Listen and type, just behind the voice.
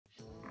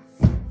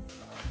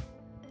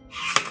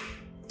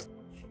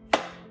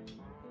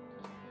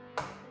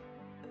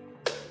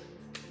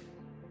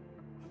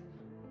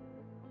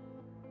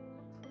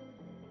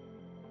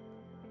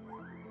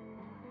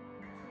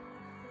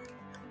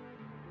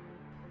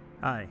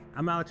Hi,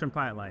 I'm Alex from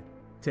Pilotline.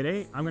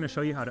 Today, I'm going to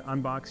show you how to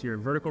unbox your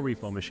vertical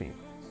reflow machine.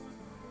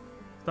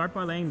 Start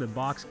by laying the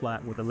box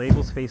flat with the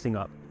labels facing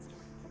up.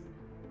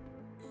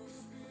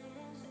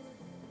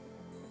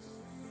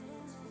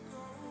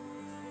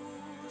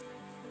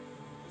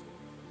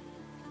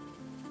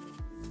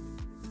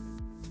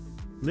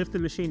 Lift the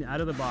machine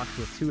out of the box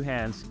with two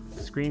hands,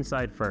 screen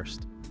side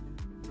first.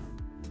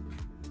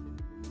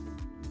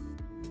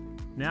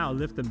 Now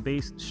lift the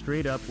base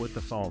straight up with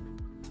the foam.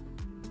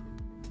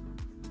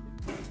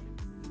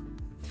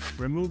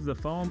 Remove the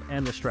foam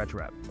and the stretch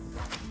wrap.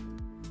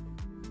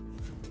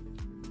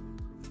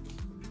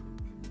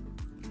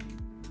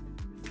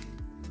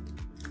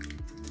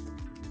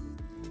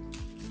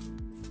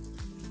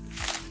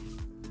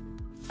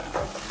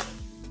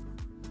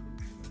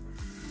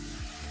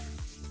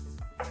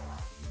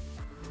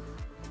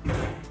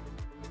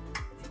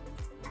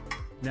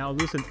 Now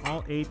loosen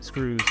all 8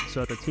 screws so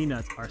that the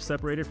T-nuts are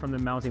separated from the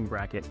mounting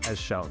bracket as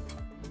shown.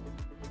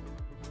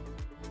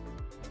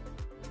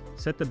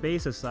 Set the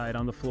base aside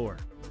on the floor.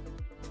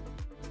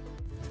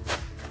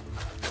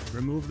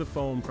 Remove the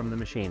foam from the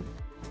machine.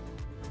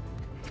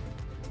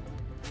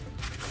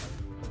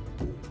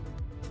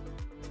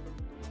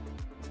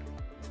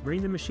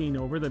 Bring the machine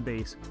over the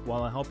base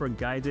while a helper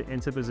guides it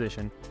into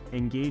position,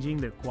 engaging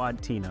the quad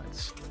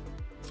T-nuts.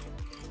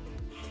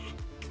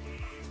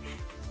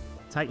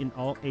 Tighten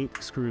all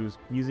 8 screws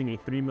using a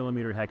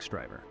 3mm hex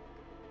driver.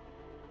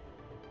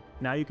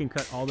 Now you can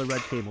cut all the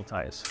red cable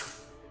ties.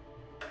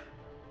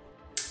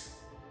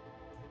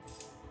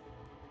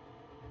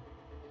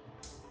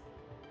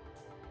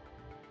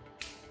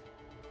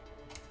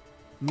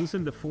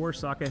 Loosen the 4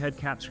 socket head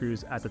cap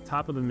screws at the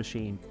top of the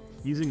machine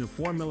using a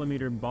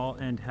 4mm ball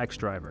end hex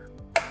driver.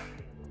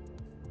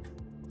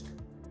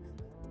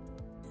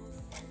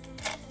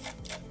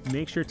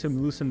 Make sure to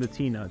loosen the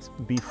T-nuts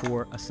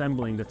before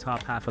assembling the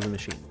top half of the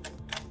machine.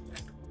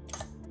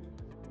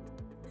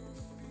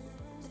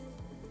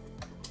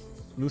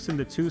 Loosen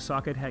the 2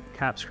 socket head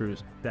cap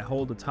screws that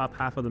hold the top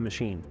half of the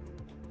machine,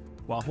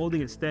 while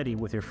holding it steady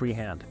with your free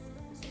hand.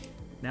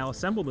 Now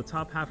assemble the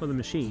top half of the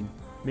machine,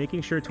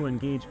 making sure to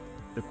engage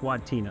the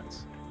quad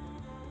T-nuts.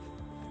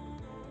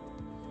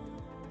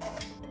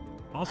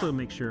 Also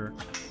make sure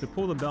to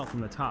pull the belt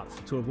from the top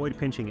to avoid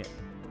pinching it.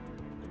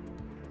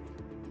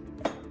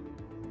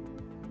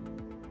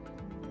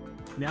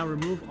 Now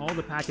remove all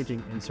the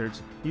packaging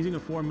inserts using a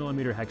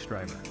 4mm hex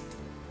driver.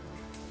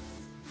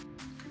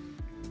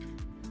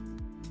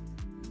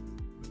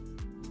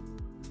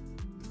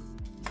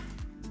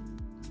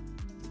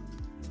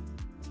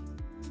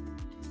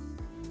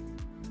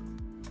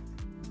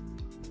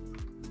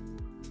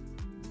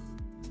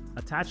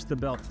 Attach the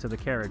belt to the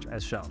carriage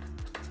as shown.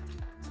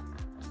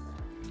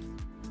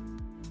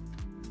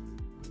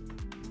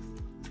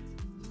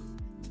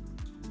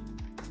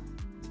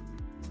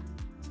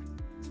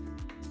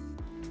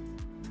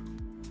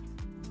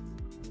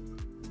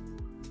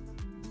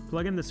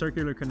 Plug in the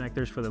circular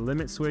connectors for the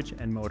limit switch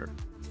and motor.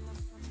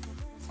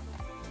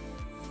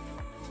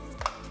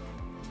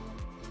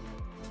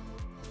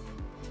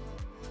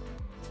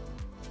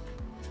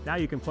 Now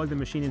you can plug the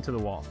machine into the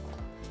wall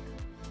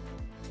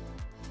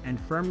and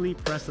firmly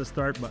press the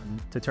start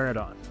button to turn it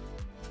on.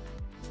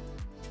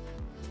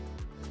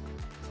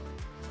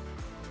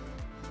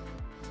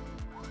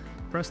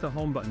 Press the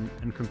home button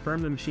and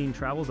confirm the machine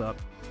travels up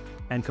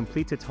and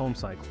completes its home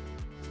cycle.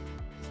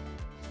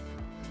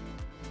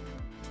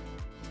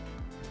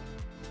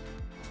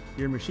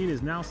 Your machine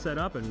is now set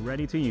up and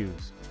ready to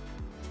use.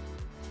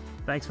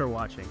 Thanks for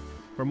watching.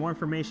 For more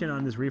information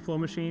on this reflow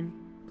machine,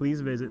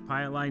 please visit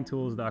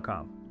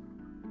pilotlinetools.com.